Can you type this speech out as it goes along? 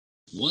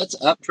What's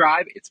up,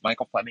 Tribe? It's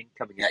Michael Fleming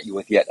coming at you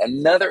with yet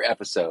another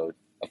episode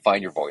of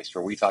Find Your Voice,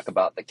 where we talk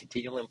about the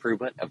continual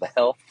improvement of the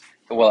health,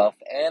 the wealth,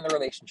 and the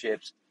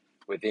relationships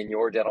within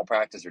your dental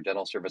practice or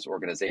dental service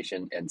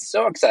organization. And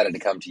so excited to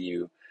come to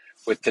you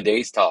with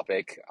today's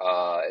topic.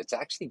 It's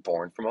actually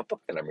born from a book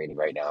that I'm reading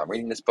right now. I'm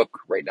reading this book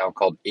right now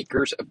called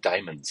Acres of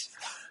Diamonds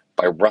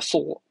by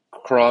Russell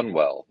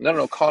Conwell.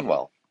 No,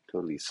 Conwell.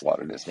 Totally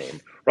slaughtered his name.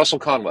 Russell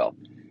Conwell.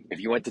 If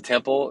you went to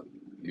Temple,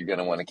 you're going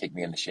to want to kick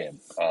me in the shin.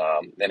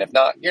 And if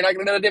not, you're not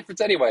going to know the difference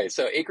anyway.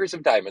 So Acres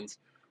of Diamonds,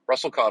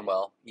 Russell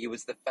Conwell, he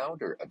was the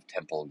founder of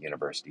Temple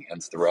University,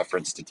 hence the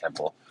reference to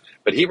Temple.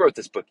 But he wrote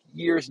this book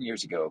years and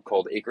years ago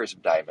called Acres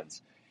of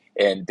Diamonds.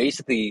 And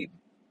basically,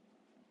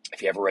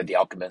 if you ever read The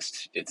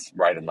Alchemist, it's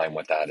right in line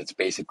with that. It's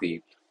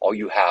basically all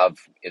you have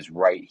is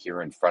right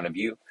here in front of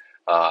you.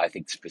 I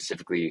think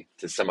specifically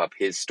to sum up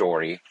his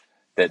story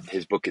that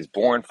his book is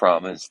born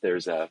from is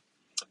there's a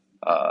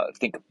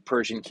think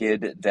Persian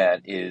kid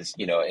that is,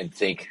 and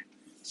think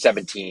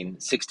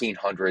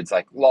 1600s,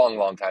 like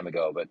long time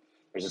ago. But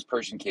there's this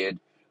Persian kid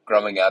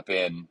growing up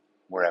in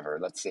wherever,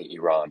 let's say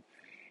Iran.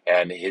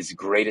 And his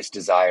greatest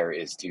desire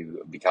is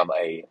to become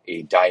a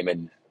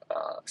diamond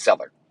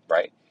seller,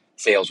 right?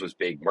 Sales was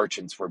big,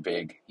 merchants were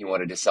big. He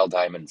wanted to sell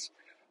diamonds.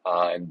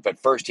 But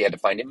first he had to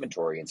find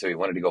inventory. And so he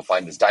wanted to go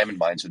find this diamond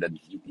mine so that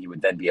he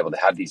would then be able to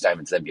have these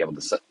diamonds, then be able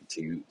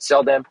to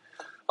sell them.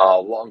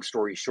 Long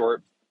story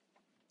short,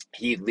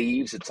 he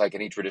leaves. It's like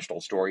any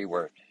traditional story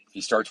where he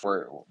starts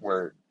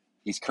where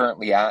he's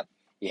currently at.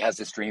 He has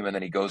this dream, and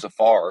then he goes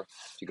afar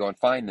to go and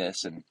find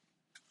this. And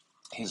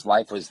his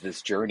life was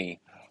this journey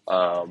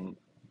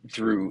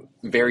through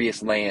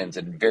various lands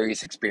and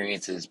various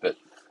experiences. But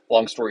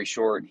long story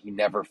short, he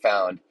never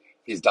found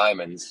his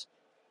diamonds.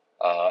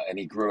 And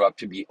he grew up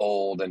to be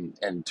old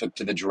and took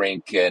to the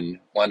drink and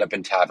wound up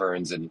in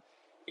taverns and,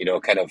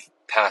 kind of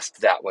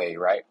passed that way,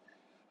 right?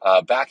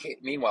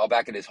 Meanwhile,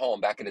 back at his home,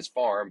 back at his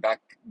farm,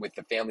 back with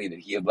the family that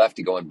he had left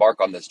to go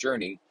embark on this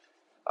journey,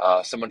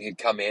 someone had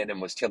come in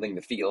and was tilling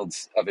the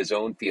fields of his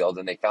own field,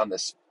 and they found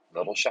this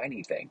little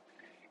shiny thing.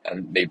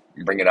 And they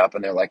bring it up,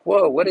 and they're like,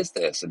 "Whoa, what is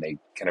this?" And they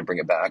kind of bring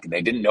it back, and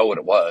they didn't know what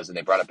it was, and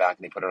they brought it back,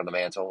 and they put it on the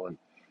mantle, and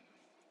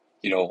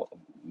you know,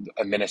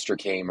 a minister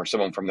came, or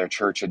someone from their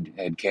church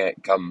had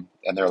come,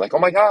 and they're like, "Oh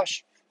my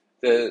gosh,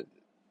 the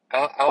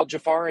Al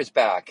Jafar is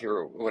back,"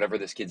 or whatever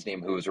this kid's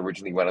name who was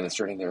originally went on this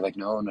journey. They're like,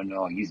 no,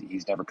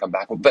 he's never come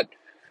back. But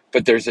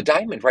there's a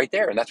diamond right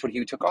there, and that's what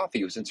he took off.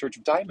 He was in search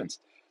of diamonds.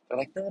 They're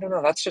like,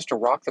 no, that's just a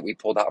rock that we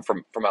pulled out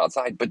from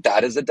outside, but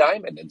that is a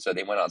diamond. And so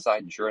they went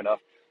outside, and sure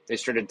enough, they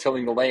started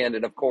tilling the land.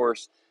 And of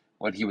course,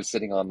 what he was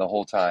sitting on the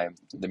whole time,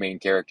 the main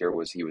character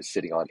he was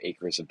sitting on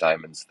acres of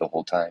diamonds the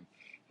whole time.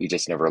 He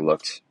just never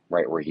looked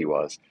right where he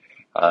was.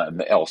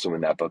 Also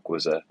in that book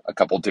was a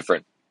couple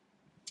different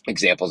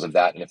examples of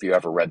that. And if you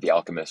ever read The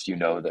Alchemist, you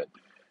know that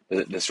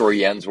the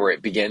story ends where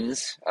it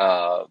begins,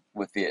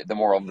 with the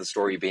moral of the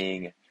story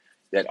being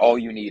that all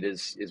you need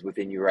is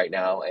within you right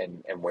now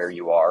and where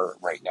you are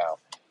right now.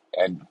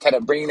 And kind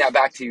of bringing that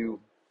back to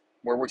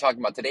where we're talking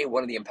about today,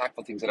 one of the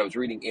impactful things that I was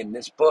reading in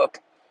this book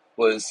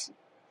was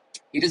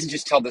he doesn't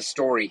just tell the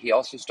story, he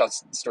also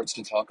starts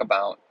to talk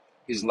about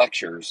his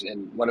lectures.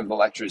 And one of the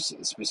lectures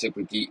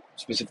specifically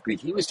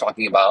he was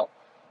talking about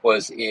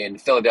was in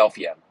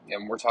Philadelphia.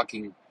 And we're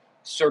talking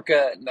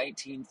circa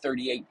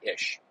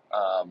 1938-ish,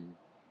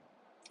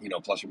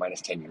 plus or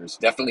minus 10 years.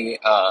 Definitely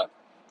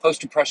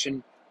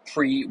post-Depression,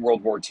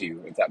 pre-World War II,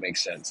 if that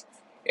makes sense.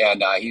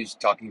 And he was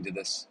talking to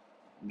this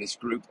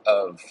group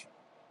of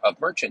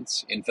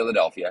merchants in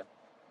Philadelphia.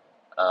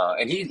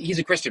 And he's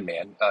a Christian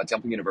man.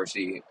 Temple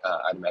University,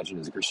 I'd imagine,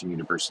 is a Christian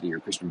university or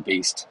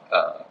Christian-based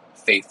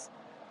faith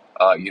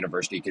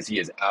university, because he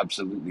is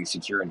absolutely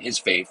secure in his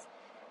faith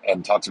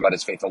and talks about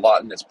his faith a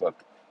lot in this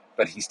book.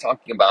 But he's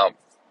talking about,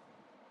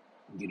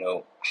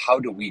 how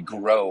do we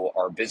grow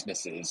our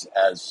businesses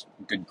as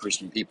good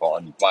Christian people?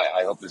 And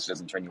I hope this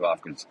doesn't turn you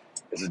off, because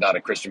this is not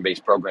a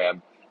Christian-based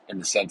program in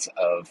the sense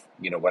of,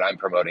 what I'm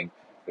promoting.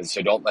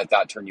 So don't let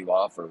that turn you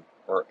off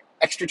or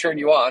extra turn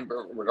you on,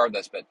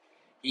 regardless. But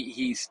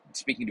he's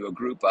speaking to a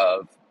group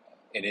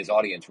in his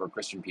audience were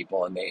Christian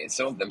people, and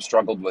some of them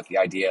struggled with the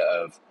idea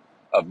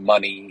of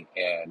money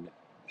and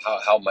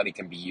how money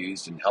can be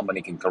used and how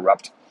money can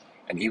corrupt.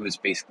 And he was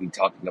basically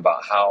talking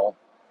about how,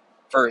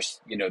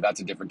 first, that's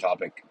a different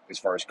topic as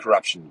far as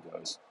corruption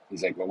goes.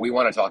 He's like, what we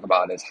want to talk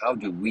about is how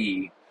do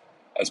we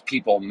as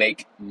people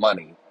make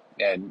money?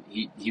 And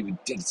he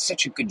did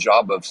such a good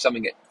job of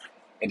summing it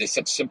into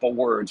such simple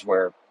words,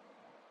 where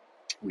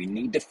we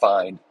need to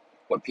find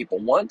what people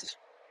want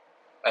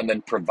and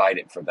then provide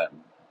it for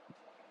them.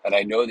 And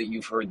I know that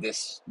you've heard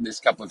this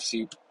cup of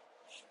soup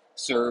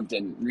served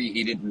and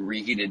reheated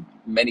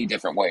many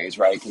different ways,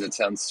 right? Because it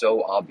sounds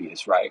so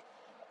obvious, right?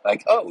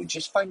 Like, oh,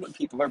 just find what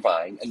people are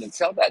buying and then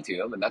sell that to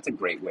them, and that's a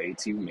great way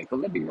to make a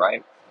living,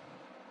 right?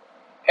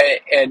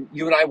 And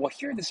you and I will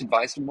hear this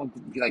advice and we'll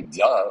be like,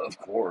 duh, of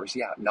course,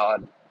 yeah,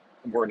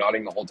 we're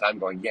nodding the whole time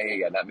going,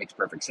 yeah, that makes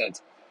perfect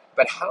sense.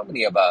 But how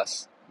many of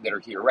us that are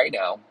here right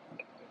now,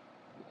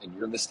 and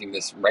you're listening to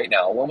this right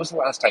now, when was the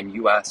last time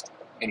you asked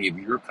any of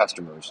your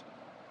customers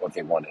what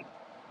they wanted?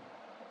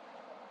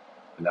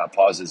 And that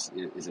pause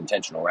is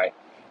intentional, right?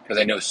 Because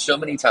I know so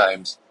many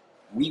times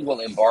we will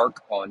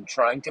embark on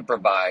trying to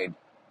provide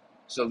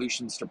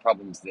solutions to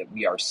problems that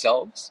we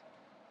ourselves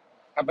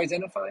have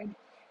identified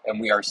and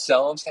we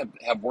ourselves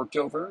have worked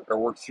over or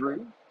worked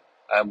through,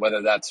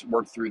 whether that's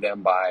worked through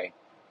them by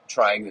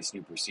trying this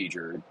new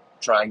procedure,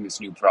 trying this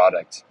new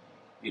product,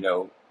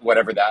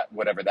 whatever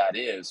that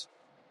is.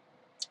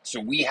 So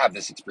we have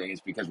this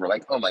experience because we're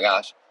like, oh my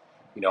gosh,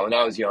 when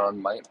I was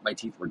young, my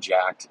teeth were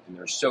jacked and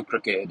they're so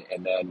crooked.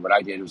 And then what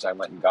I did was I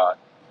went and got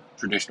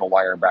traditional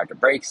wire and bracket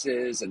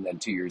braces. And then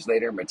 2 years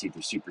later, my teeth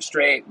are super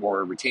straight,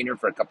 wore a retainer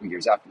for a couple of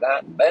years after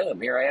that. And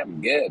boom, here I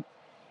am, good.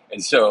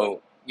 And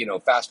so,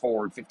 fast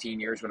forward 15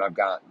 years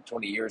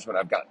 20 years when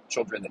I've got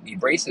children that need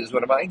braces,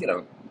 what am I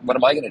going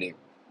to do?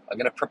 I'm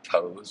going to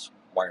propose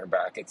wire and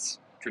brackets,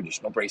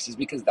 traditional braces,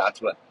 because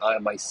that's what I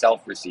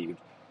myself received,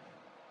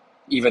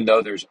 even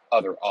though there's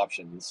other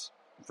options.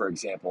 For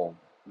example,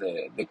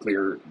 the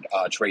clear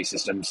tray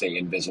system, say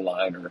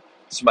Invisalign or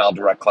Smile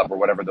Direct Club or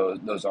whatever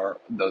those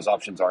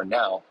options are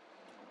now.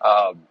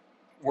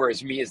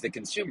 Whereas me as the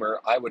consumer,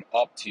 I would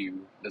opt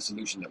to the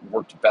solution that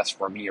worked best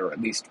for me, or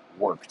at least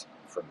worked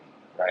for me,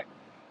 right?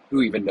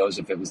 Who even knows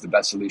if it was the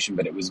best solution,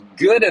 but it was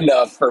good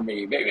enough for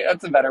me. Maybe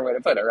that's a better way to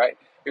put it, right?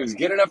 It was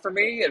good enough for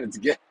me and it's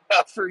good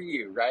enough for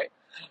you, right?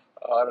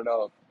 I don't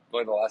know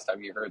when the last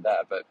time you heard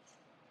that, but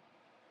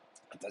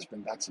it does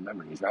bring back some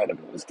memories, right? If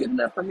it was good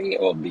enough for me, it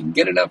will be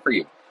good enough for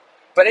you.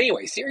 But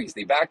anyway,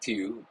 seriously, back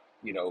to,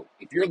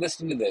 if you're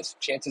listening to this,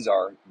 chances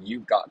are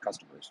you've got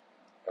customers.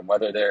 And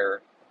whether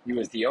they're you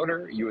as the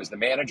owner, you as the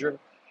manager,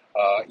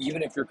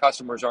 even if your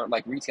customers aren't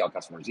like retail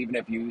customers, even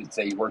if you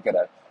say you work at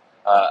a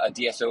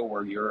DSO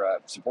where you're a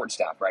support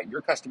staff, right?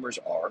 Your customers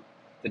are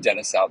the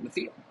dentists out in the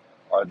field,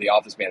 or the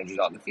office managers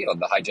out in the field,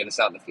 the hygienists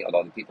out in the field,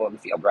 all the people in the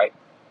field, right?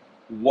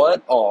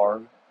 What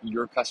are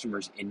your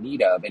customers in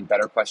need of? And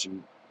better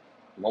question,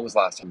 when was the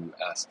last time you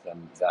asked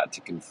them that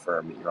to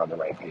confirm that you're on the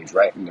right page,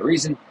 right? And the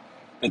reason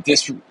that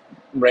this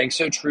rang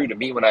so true to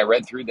me when I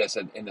read through this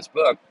in this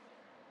book,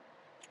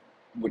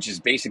 which is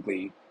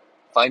basically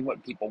find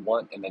what people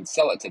want and then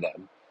sell it to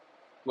them,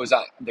 was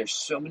there's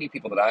so many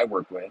people that I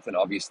work with, and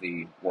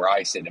obviously where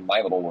I sit in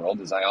my little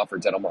world is I offer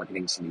dental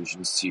marketing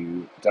solutions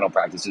to dental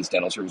practices,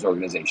 dental service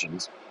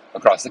organizations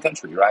across the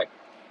country, right?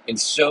 And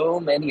so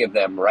many of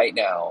them right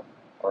now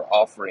are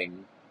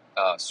offering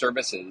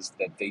services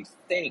that they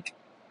think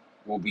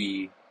will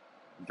be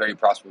very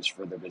prosperous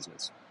for their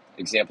business.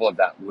 Example of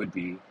that would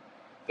be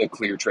the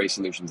clear tray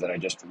solutions that I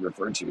just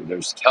referred to.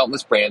 There's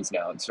countless brands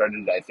now. It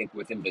started, I think,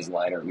 with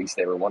Invisalign, or at least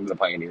they were one of the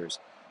pioneers.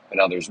 And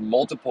now there's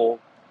multiple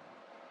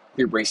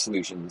clear brace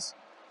solutions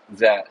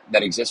that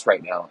exist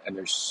right now. And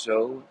there's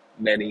so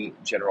many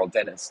general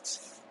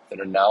dentists that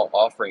are now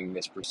offering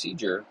this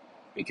procedure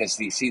because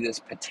they see this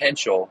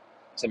potential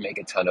to make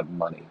a ton of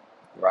money,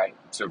 right?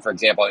 So for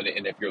example,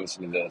 and if you're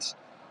listening to this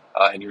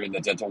and you're in the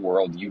dental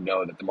world, you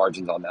know that the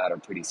margins on that are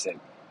pretty sick.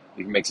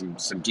 You can make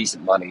some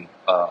decent money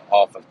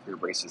off of clear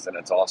braces, and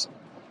it's awesome.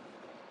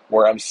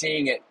 Where I'm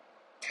seeing it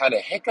kind of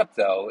hiccup,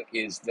 though,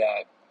 is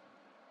that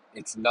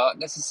it's not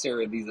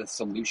necessarily the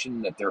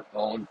solution that their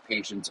own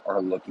patients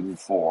are looking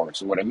for.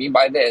 So what I mean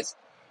by this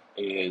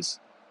is,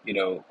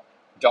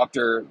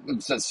 doctor,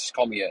 let's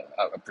call me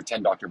a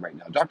pretend doctor right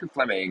now. Dr.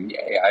 Fleming,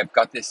 yay, I've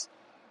got this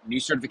new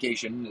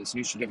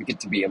certificate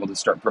to be able to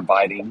start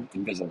providing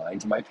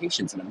Invisalign to my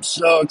patients. And I'm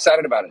so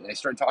excited about it. And I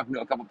started talking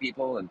to a couple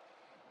people, and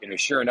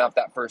sure enough,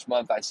 that first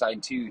month I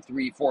signed 2,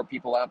 3, 4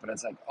 people up, and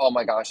it's like, oh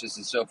my gosh, this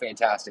is so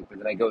fantastic. But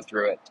then I go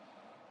through it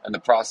and the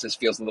process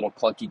feels a little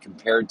clunky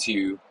compared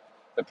to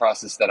the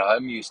process that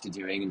I'm used to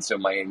doing. And so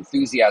my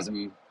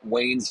enthusiasm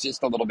wanes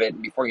just a little bit.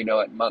 And before you know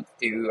it, month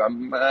 2, I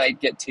might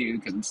get 2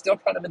 because I'm still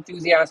kind of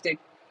enthusiastic.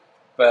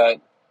 But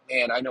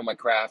man, I know my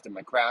craft, and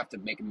my craft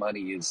of making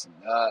money is,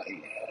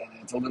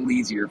 it's a little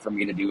easier for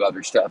me to do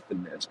other stuff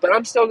than this. But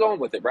I'm still going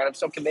with it, right? I'm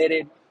still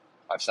committed.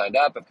 I've signed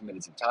up. I've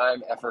committed some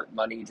time, effort,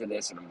 money to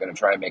this, and I'm going to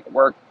try and make it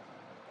work.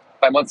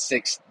 By month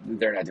 6,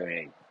 they're not doing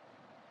anything.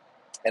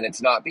 And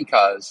it's not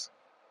because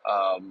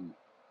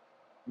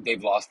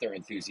they've lost their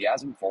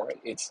enthusiasm for it.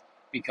 It's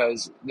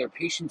because their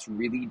patients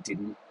really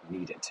didn't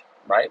need it,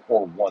 right?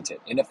 Or want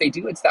it. And if they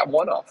do, it's that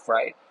one-off,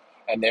 right?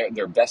 And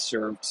they're best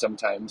served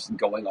sometimes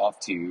going off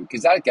to,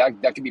 because that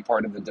can be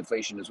part of the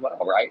deflation as well,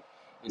 right?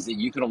 Is that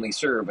you can only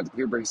serve with the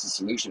clear braces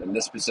solution in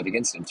this specific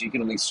instance. You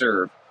can only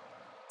serve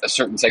a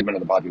certain segment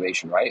of the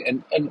population, right?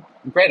 And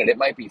granted, it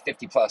might be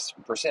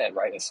 50+%,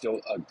 right? It's still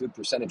a good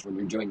percentage when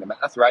you're doing the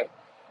math, right?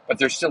 But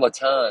there's still a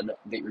ton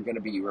that you're going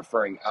to be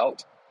referring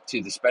out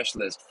to the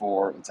specialist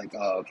for. It's like,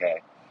 oh, okay,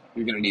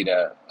 you're going to need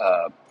a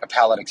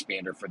palate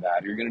expander for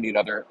that. You're going to need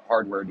other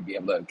hardware to be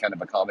able to kind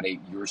of accommodate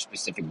your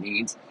specific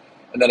needs.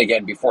 And then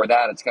again, before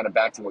that, it's kind of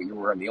back to what you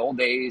were in the old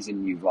days,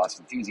 and you've lost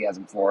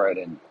enthusiasm for it,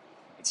 and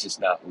it's just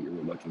not what you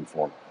were looking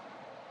for.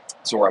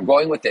 So where I'm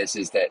going with this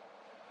is that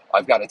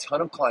I've got a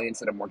ton of clients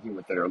that I'm working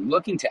with that are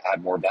looking to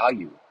add more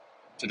value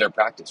to their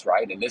practice,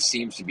 right? And this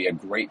seems to be a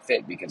great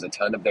fit because a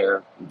ton of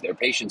their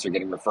patients are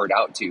getting referred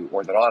out to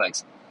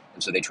orthodontics,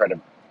 and so they try to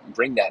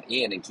bring that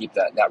in and keep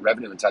that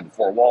revenue inside the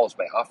four walls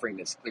by offering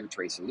this clear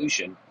tray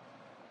solution.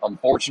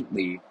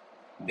 Unfortunately,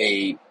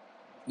 they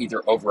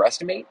either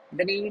overestimate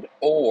the need,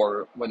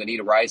 or when the need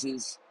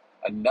arises,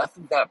 enough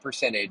of that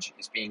percentage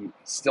is being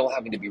still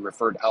having to be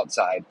referred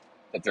outside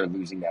that they're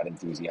losing that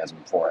enthusiasm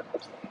for it.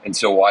 And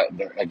so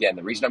again,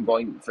 the reason I'm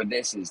going for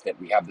this is that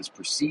we have this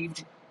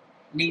perceived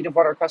need of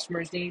what our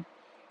customers need,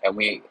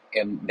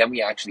 and then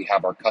we actually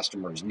have our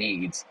customers'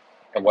 needs.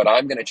 And what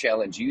I'm going to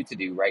challenge you to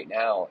do right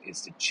now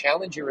is to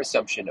challenge your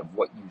assumption of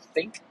what you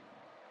think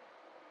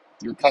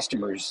your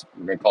customers,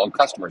 we're going to call them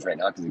customers right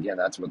now, because again,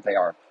 that's what they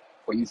are,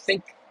 what you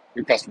think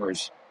your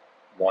customers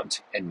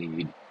want and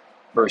need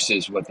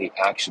versus what they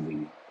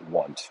actually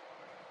want.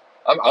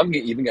 I'm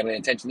even going to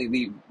intentionally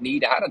leave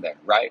need out of there,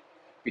 right?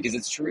 Because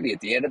it's truly, at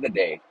the end of the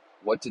day,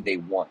 what do they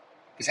want?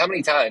 Because how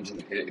many times,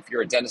 if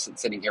you're a dentist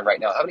that's sitting here right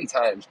now, how many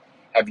times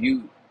have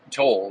you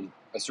told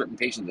a certain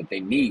patient that they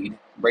need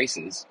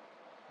braces,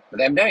 but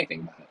they haven't done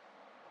anything about it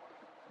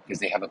because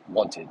they haven't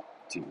wanted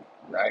to,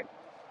 right?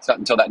 It's not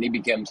until that need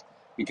becomes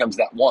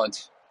that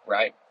want,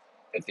 right,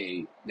 that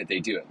they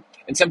do it.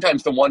 And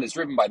sometimes the want is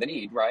driven by the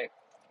need, right?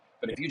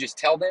 But if you just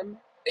tell them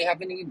they have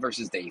the need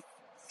versus they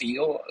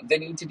feel the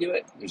need to do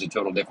it, there's a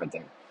total different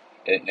thing.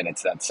 And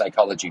it's that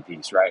psychology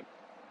piece, right?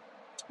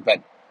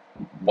 But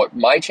what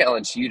my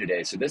challenge to you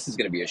today, so this is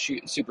going to be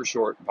a super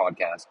short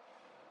podcast.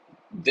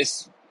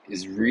 This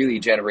is really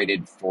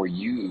generated for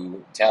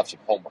you to have some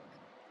homework.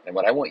 And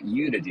what I want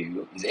you to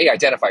do is,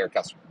 identify your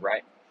customer,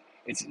 right?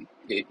 If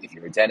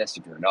you're a dentist,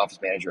 if you're an office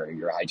manager, or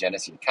you're a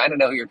hygienist, you kind of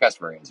know who your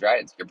customer is,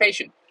 right? It's your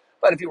patient.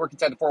 But if you work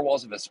inside the four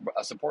walls of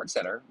a support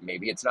center,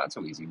 maybe it's not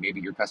so easy.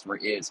 Maybe your customer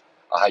is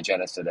a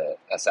hygienist at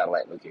a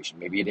satellite location.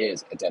 Maybe it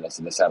is a dentist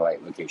in a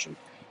satellite location.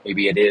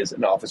 Maybe it is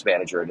an office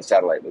manager at a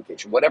satellite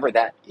location. Whatever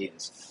that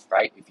is,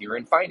 right? If you're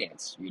in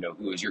finance,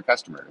 who is your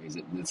customer? Is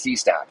it the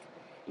C-stack?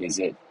 Is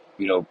it,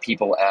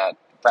 people at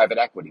private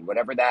equity?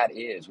 Whatever that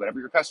is, whatever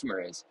your customer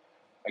is,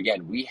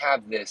 again, we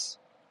have this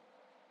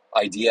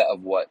idea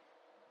of what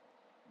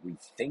we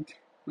think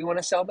we want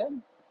to sell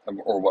them,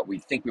 or what we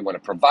think we want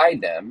to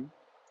provide them,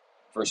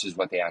 versus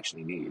what they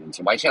actually need. And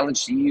so my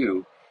challenge to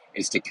you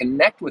is to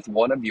connect with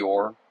one of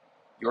your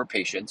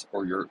patients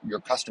or your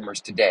customers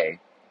today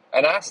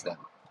and ask them,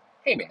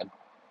 hey man,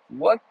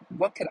 what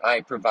could I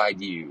provide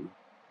you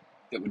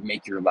that would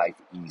make your life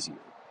easier?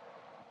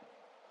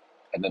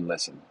 And then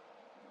listen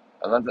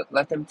and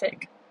let them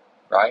think,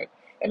 right?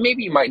 And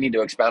maybe you might need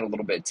to expound a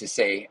little bit to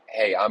say,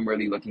 hey, I'm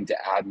really looking to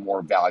add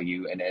more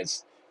value. And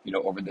as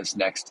over this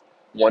next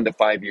 1 to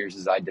 5 years,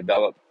 as I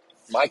develop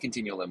my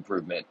continual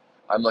improvement,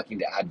 I'm looking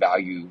to add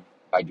value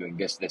by doing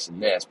this, this,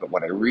 and this. But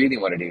what I really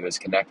want to do is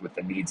connect with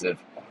the needs of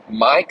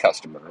my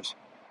customers,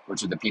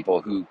 which are the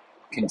people who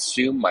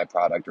consume my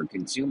product or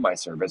consume my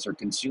service or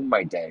consume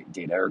my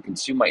data or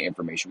consume my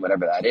information,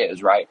 whatever that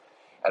is, right?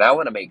 And I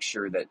want to make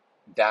sure that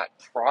that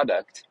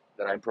product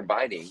that I'm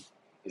providing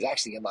is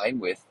actually in line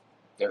with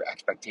their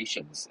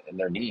expectations and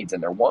their needs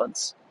and their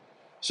wants,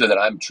 so that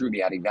I'm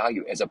truly adding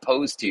value, as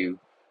opposed to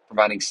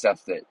providing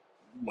stuff that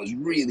was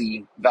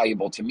really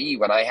valuable to me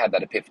when I had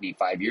that epiphany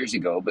 5 years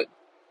ago, but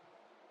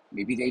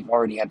maybe they've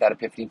already had that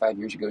epiphany 5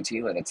 years ago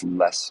too, and it's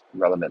less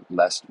relevant,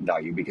 less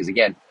value. Because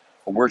again,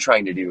 what we're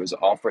trying to do is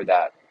offer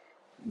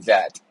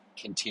that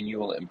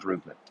continual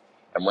improvement.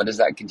 And when does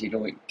that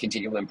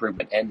continual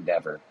improvement end?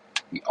 Never.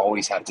 We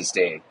always have to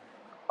stay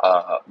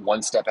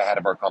one step ahead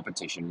of our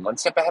competition, one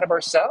step ahead of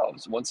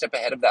ourselves, one step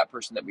ahead of that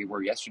person that we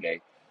were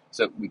yesterday.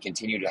 So we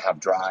continue to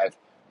have drive,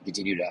 we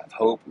continue to have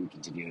hope, we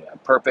continue to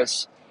have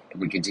purpose, and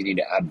we continue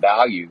to add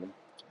value,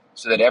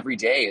 so that every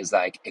day is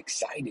like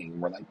exciting.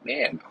 We're like,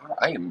 man,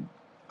 I'm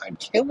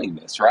killing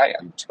this, right?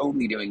 I'm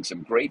totally doing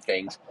some great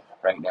things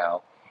right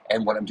now.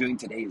 And what I'm doing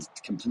today is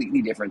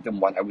completely different than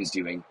what I was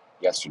doing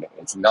yesterday.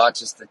 It's not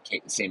just the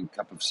same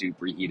cup of soup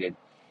reheated.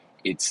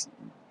 It's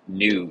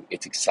new,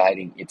 it's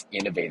exciting, it's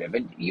innovative.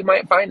 And you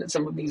might find that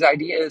some of these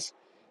ideas,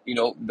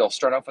 they'll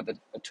start off with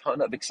a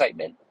ton of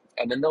excitement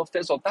and then they'll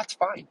fizzle. That's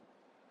fine.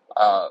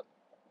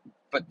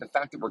 But the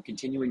fact that we're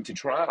continuing to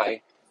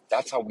try,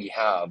 that's how we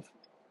have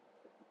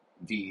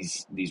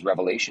these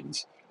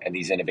revelations and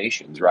these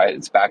innovations, right?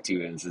 It's back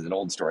to, and this is an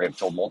old story I've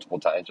told multiple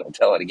times, but I'll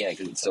tell it again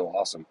because it's so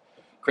awesome.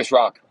 Chris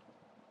Rock,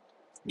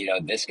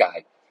 this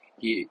guy,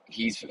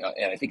 he's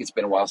and I think it's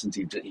been a while since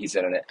he's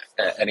in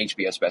an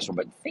HBO special,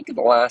 but think of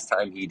the last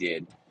time he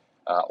did,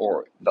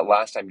 or the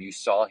last time you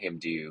saw him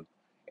do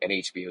an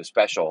HBO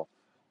special,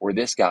 where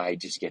this guy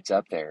just gets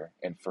up there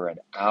and for an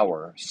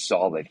hour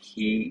solid,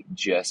 he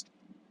just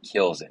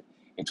kills it.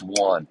 It's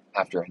one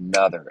after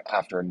another,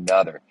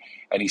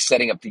 and he's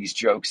setting up these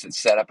jokes that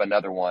set up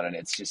another one, and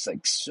it's just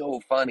like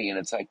so funny, and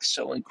it's like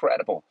so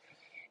incredible.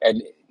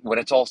 And when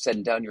it's all said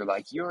and done, you're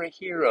like, you're a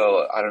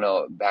hero. I don't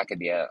know, back in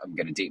the, I'm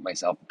going to date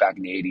myself, back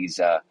in the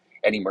 80s,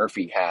 Eddie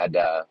Murphy had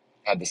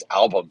this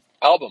album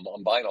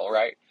on vinyl,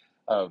 right,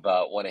 of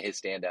one of his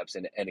stand-ups.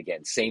 And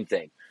again, same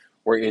thing.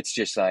 where it's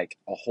just like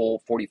a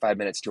whole 45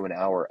 minutes to an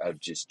hour of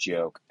just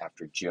joke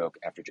after joke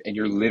after joke. And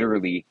you're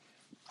literally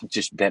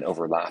just bent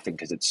over laughing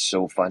because it's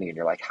so funny. And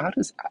you're like, how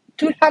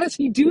does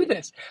he do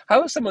this?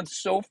 How is someone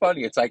so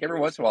funny? It's like every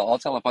once in a while, I'll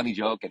tell a funny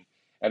joke and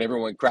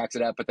everyone cracks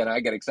it up, but then I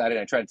get excited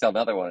and I try to tell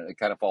another one and it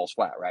kind of falls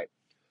flat, right?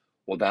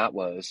 Well, that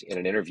was in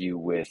an interview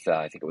with,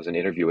 I think it was an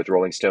interview with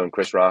Rolling Stone.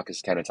 Chris Rock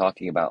is kind of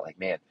talking about like,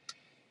 man,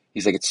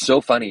 he's like, it's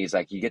so funny. He's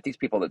like, you get these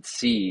people that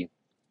see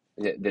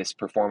this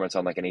performance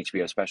on like an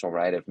HBO special,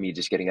 right? Of me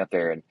just getting up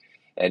there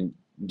and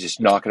just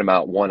knocking them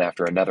out one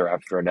after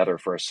another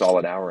for a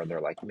solid hour. And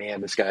they're like, man,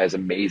 this guy is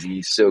amazing.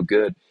 He's so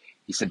good.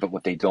 He said, but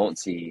what they don't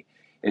see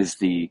is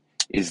the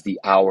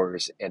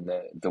hours and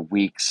the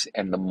weeks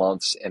and the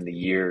months and the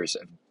years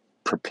of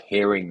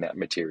preparing that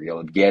material,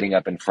 of getting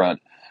up in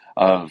front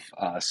of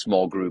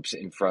small groups,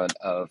 in front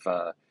of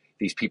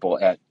these people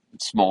at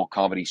small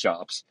comedy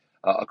shops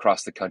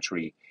across the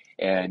country,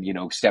 and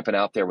stepping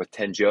out there with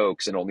 10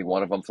 jokes and only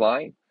one of them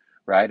flying,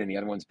 right, and the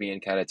other one's being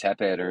kind of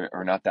tepid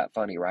or not that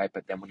funny, right?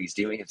 But then what he's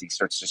doing is he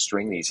starts to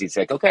string these. He's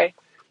like, okay,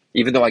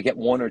 even though I get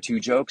one or two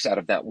jokes out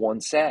of that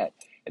one set,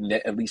 and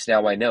at least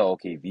now I know,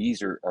 okay,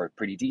 these are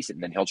pretty decent.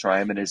 And then he'll try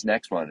them in his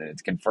next one and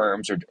it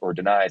confirms or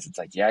denies. It's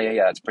like, yeah,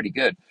 it's pretty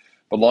good.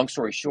 But long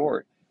story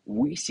short,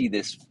 we see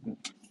this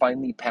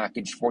finely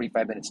packaged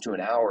 45 minutes to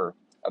an hour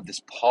of this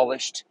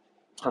polished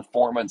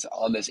performance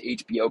on this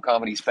HBO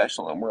comedy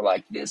special, and we're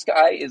like, this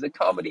guy is a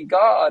comedy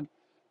god.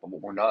 But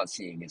what we're not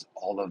seeing is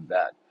all of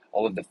that,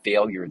 all of the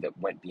failure that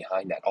went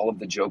behind that, all of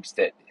the jokes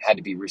that had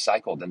to be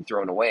recycled and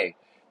thrown away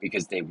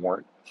because they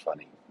weren't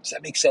funny. Does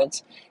that make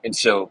sense? And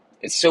so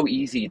it's so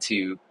easy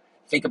to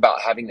think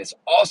about having this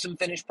awesome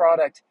finished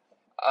product,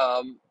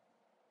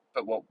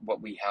 but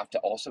what we have to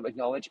also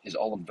acknowledge is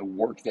all of the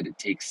work that it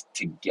takes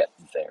to get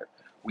there.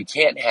 We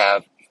can't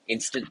have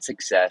instant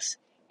success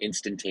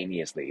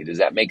instantaneously. Does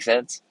that make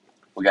sense?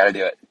 We got to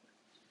do it.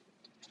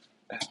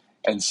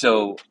 And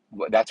so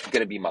that's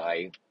going to be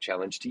my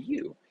challenge to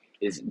you,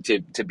 is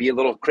to be a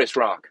little Chris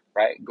Rock,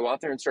 right? Go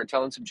out there and start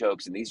telling some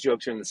jokes. And these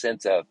jokes are in the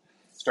sense of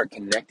start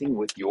connecting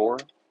with your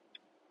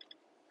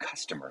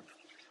customer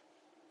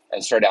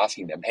and start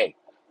asking them, hey,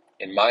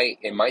 in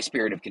my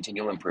spirit of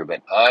continual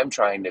improvement, I'm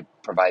trying to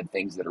provide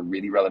things that are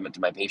really relevant to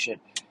my patient.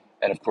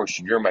 And of course,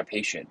 you're my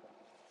patient.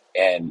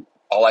 And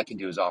all I can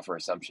do is offer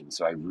assumptions.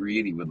 So I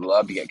really would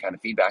love to get kind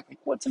of feedback, like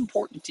what's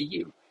important to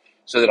you,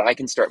 so that I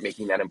can start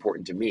making that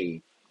important to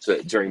me. So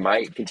that during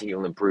my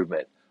continual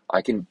improvement,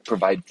 I can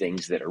provide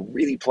things that are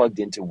really plugged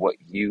into what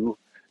you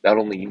not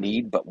only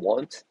need, but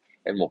want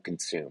and will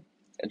consume.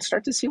 And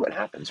start to see what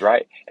happens,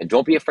 right? And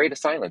don't be afraid of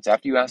silence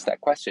after you ask that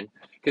question,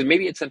 because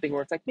maybe it's something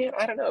where it's like, man,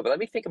 I don't know, but let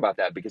me think about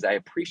that, because I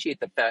appreciate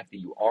the fact that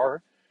you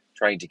are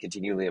trying to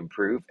continually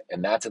improve.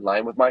 And that's in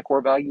line with my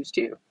core values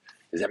too.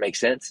 Does that make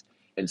sense?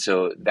 And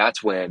so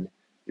that's when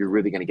you're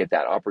really going to get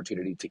that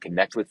opportunity to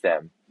connect with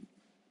them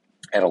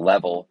at a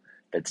level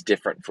that's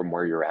different from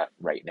where you're at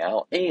right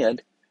now.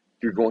 And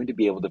you're going to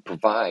be able to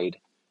provide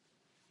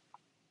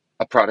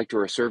a product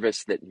or a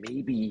service that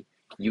maybe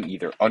you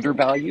either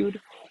undervalued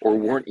or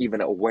weren't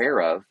even aware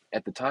of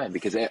at the time.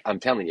 Because I'm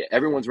telling you,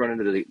 everyone's running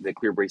to the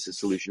clear braces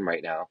solution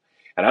right now.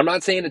 And I'm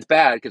not saying it's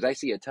bad, because I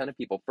see a ton of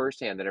people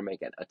firsthand that are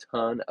making a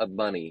ton of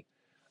money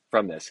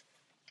from this.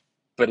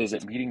 But is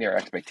it meeting their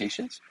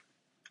expectations?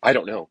 I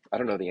don't know. I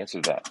don't know the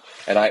answer to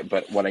that.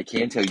 But what I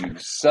can tell you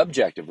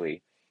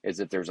subjectively is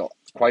that there's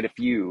quite a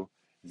few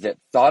that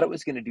thought it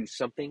was going to do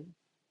something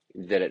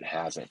that it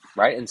hasn't,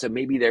 right? And so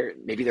maybe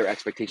their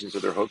expectations or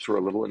their hopes were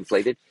a little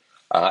inflated,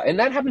 and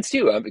that happens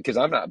too. Because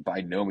I'm not,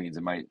 by no means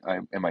am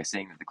I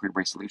saying that the clear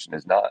brace solution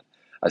is not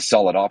a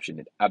solid option.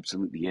 It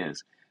absolutely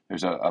is.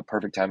 There's a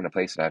perfect time and a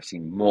place, and I've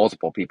seen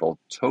multiple people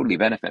totally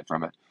benefit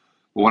from it.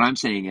 But what I'm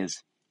saying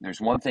is,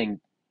 there's one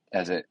thing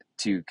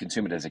to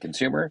consume it as a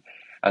consumer,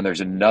 and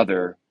there's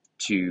another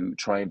to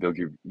try and build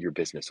your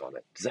business on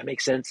it. Does that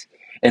make sense?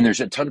 And there's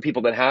a ton of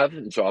people that have,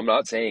 and so I'm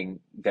not saying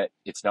that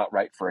it's not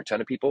right for a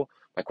ton of people.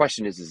 My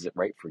question is it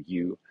right for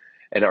you?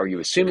 And are you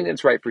assuming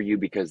it's right for you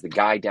because the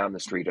guy down the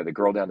street or the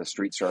girl down the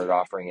street started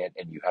offering it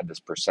and you had this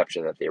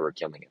perception that they were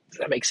killing it? Does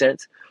that make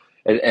sense?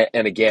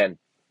 And again,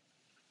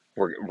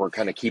 we're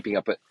kind of keeping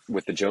up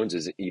with the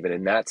Joneses even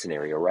in that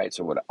scenario, right?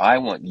 So what I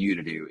want you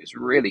to do is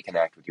really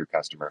connect with your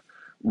customer,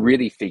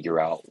 really figure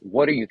out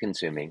what are you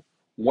consuming,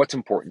 what's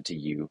important to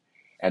you,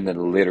 and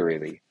then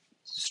literally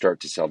start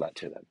to sell that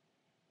to them,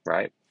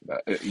 right?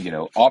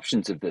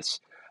 Options of this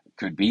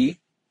could be,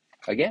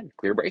 again,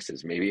 clear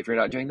braces. Maybe if you're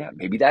not doing that,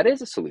 maybe that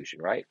is a solution,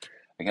 right?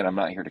 Again, I'm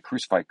not here to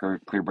crucify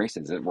clear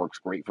braces. It works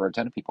great for a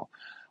ton of people.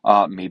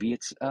 Maybe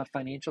it's a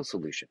financial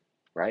solution,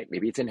 right?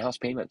 Maybe it's in-house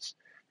payments.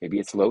 Maybe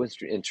it's low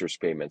interest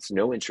payments,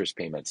 no interest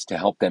payments, to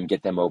help them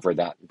get them over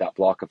that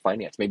block of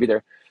finance. Maybe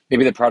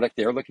the product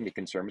they're looking to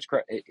consume is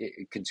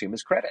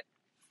credit.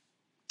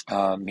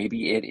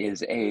 Maybe it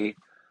is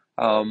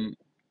an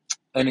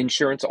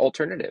insurance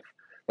alternative,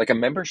 like a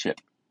membership,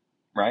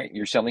 right?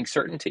 You're selling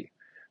certainty.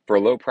 For a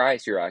low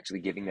price, you're actually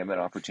giving them an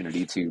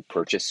opportunity to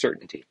purchase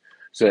certainty,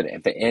 so that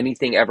if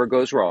anything ever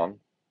goes wrong,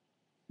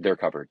 they're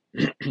covered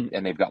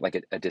and they've got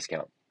like a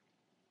discount.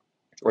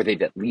 or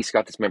they've at least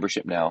got this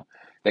membership now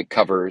that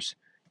covers,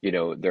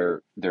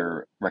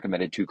 their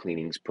recommended 2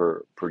 cleanings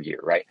per year,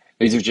 right?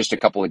 These are just a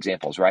couple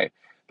examples, right?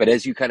 But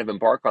as you kind of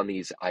embark on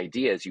these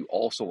ideas, you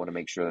also want to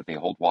make sure that they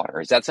hold water.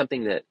 Is that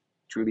something that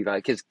truly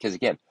valuable? Because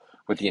again,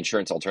 with the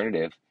insurance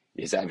alternative,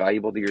 is that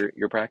valuable to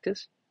your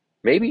practice?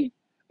 Maybe,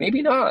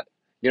 maybe not.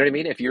 You know what I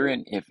mean? If you're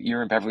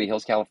in Beverly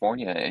Hills,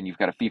 California, and you've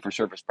got a fee for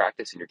service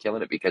practice and you're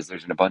killing it because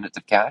there's an abundance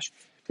of cash,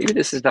 maybe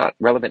this is not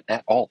relevant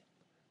at all,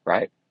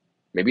 right?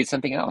 Maybe it's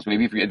something else.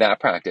 Maybe if you're in that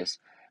practice,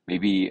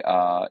 maybe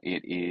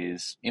it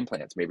is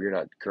implants. Maybe you're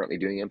not currently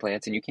doing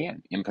implants and you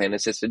can. Implant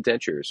assisted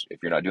dentures.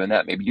 If you're not doing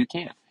that, maybe you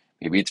can.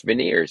 Maybe it's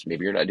veneers.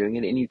 Maybe you're not doing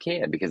it and you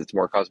can because it's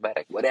more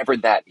cosmetic. Whatever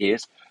that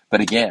is.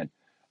 But again,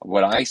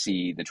 what I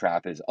see the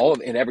trap is all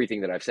of and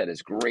everything that I've said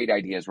is great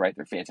ideas, right?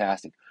 They're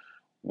fantastic.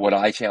 What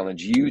I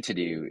challenge you to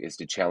do is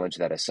to challenge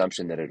that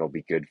assumption that it'll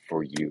be good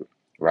for you,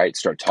 right?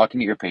 Start talking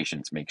to your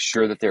patients. Make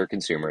sure that they're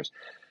consumers.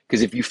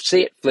 Because if you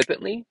say it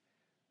flippantly,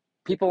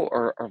 people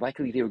are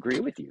likely to agree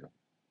with you.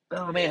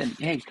 Oh man,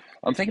 hey,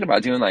 I'm thinking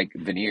about doing like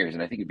veneers,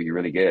 and I think it'd be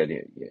really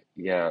good.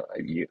 Yeah,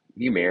 you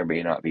may or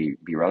may not be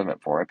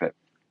relevant for it, but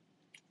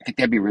I think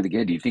that'd be really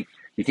good. Do you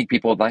think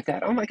people would like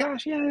that? Oh my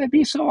gosh, yeah, that'd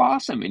be so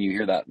awesome. And you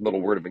hear that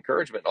little word of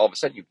encouragement, and all of a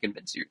sudden you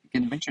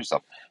convince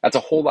yourself. That's a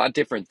whole lot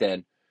different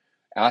than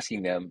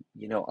asking them.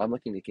 I'm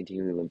looking to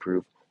continually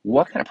improve.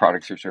 What kind of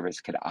products or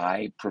service could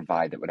I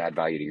provide that would add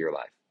value to your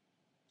life?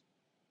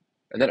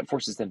 And then it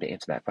forces them to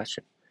answer that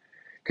question.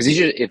 Because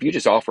if you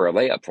just offer a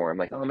layup for him,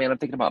 like, oh man, I'm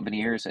thinking about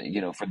veneers,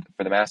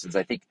 for the masses.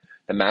 I think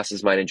the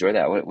masses might enjoy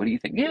that. What do you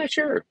think? Yeah,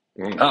 sure.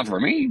 Well, not for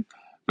me,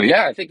 but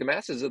yeah, I think the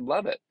masses would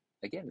love it.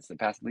 Again, it's the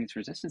path that leads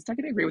resistance. They're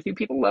going to agree with you.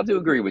 People love to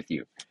agree with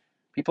you.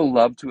 People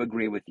love to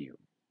agree with you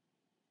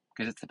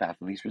because it's the path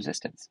that leads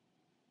resistance,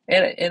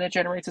 and it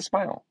generates a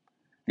smile.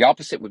 The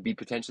opposite would be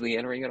potentially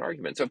entering an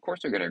argument. So of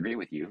course they're going to agree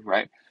with you,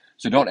 right?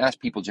 So don't ask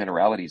people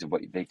generalities of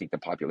what they think the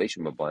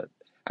population would want.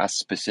 Ask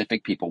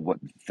specific people what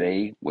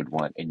they would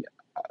want, and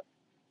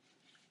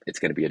it's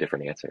going to be a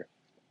different answer.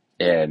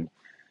 And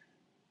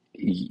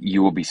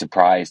you will be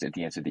surprised at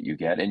the answer that you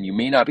get, and you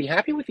may not be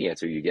happy with the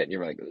answer you get. And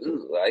you're like,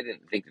 "Ooh, I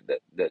didn't think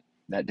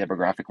that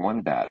demographic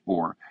wanted that,"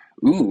 or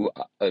 "Ooh,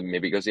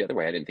 maybe it goes the other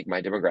way. I didn't think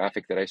my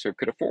demographic that I serve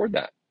could afford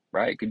that."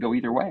 Right? It could go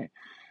either way,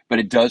 but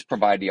it does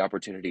provide the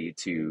opportunity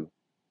to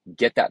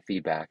get that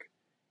feedback,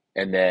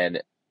 and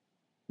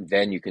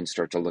then you can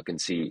start to look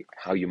and see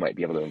how you might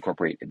be able to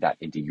incorporate that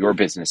into your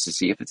business to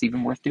see if it's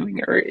even worth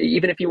doing, or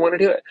even if you want to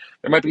do it.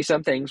 There might be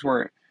some things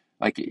where,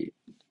 like,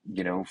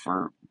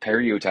 for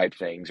perio type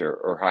things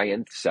or high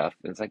end stuff,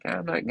 it's like,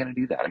 I'm not going to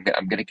do that.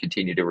 I'm going to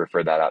continue to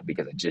refer that out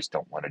because I just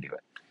don't want to do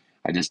it.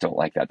 I just don't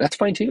like that. That's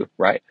fine too,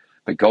 right?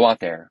 But go out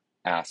there,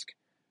 ask,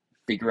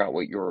 figure out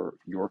what your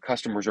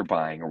customers are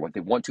buying or what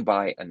they want to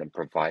buy, and then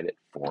provide it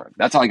for them.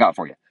 That's all I got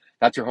for you.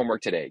 That's your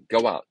homework today.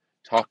 Go out,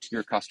 talk to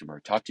your customer,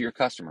 talk to your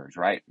customers,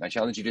 right? I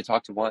challenge you to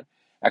talk to one.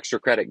 Extra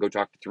credit, go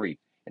talk to three,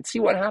 and see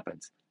what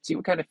happens. See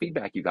what kind of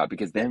feedback you got,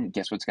 because then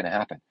guess what's going to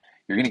happen?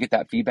 You're going to get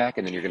that feedback,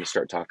 and then you're going to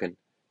start talking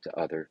to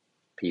other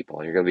people,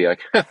 and you're going to be like,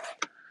 I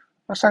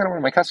was talking to one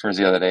of my customers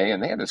the other day,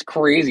 and they had this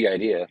crazy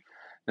idea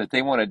that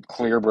they wanted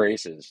clear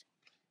braces.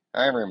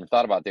 I never even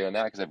thought about doing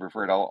that because I've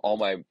referred all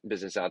my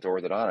business out to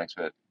orthodontics,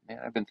 but man,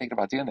 I've been thinking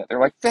about doing that. They're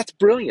like, that's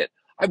brilliant.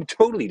 I would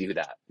totally do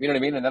that. You know what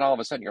I mean? And then all of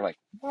a sudden you're like,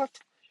 what?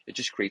 It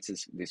just creates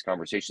these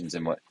conversations.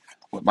 And what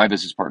my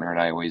business partner and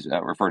I always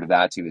refer to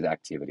that to is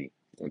activity.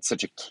 It's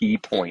such a key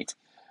point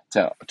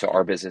to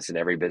our business and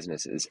every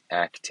business is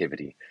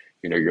activity.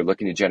 You're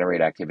looking to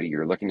generate activity.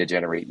 You're looking to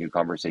generate new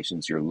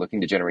conversations. You're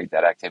looking to generate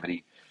that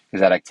activity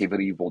because that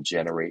activity will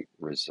generate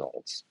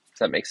results. Does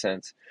that make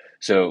sense?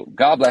 So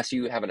God bless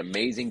you. Have an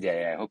amazing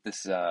day. I hope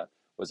this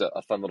was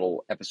a fun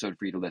little episode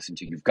for you to listen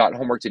to. You've got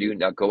homework to do.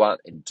 Now go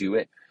out and do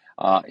it.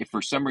 If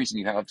for some reason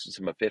you have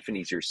some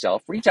epiphanies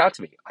yourself, reach out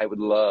to me. I would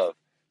love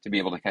to be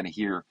able to kind of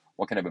hear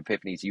what kind of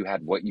epiphanies you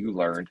had, what you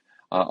learned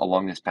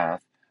along this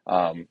path.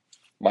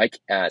 Mike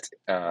at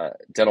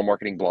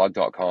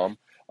dentalmarketingblog.com,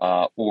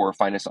 or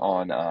find us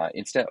on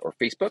Insta or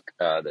Facebook,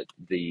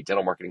 the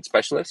Dental Marketing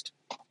Specialist,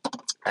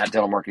 at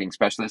Dental Marketing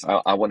Specialist.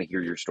 I want to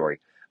hear your story.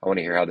 I want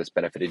to hear how this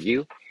benefited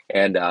you.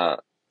 And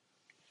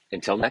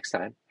until next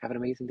time, have an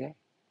amazing day.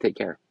 Take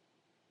care.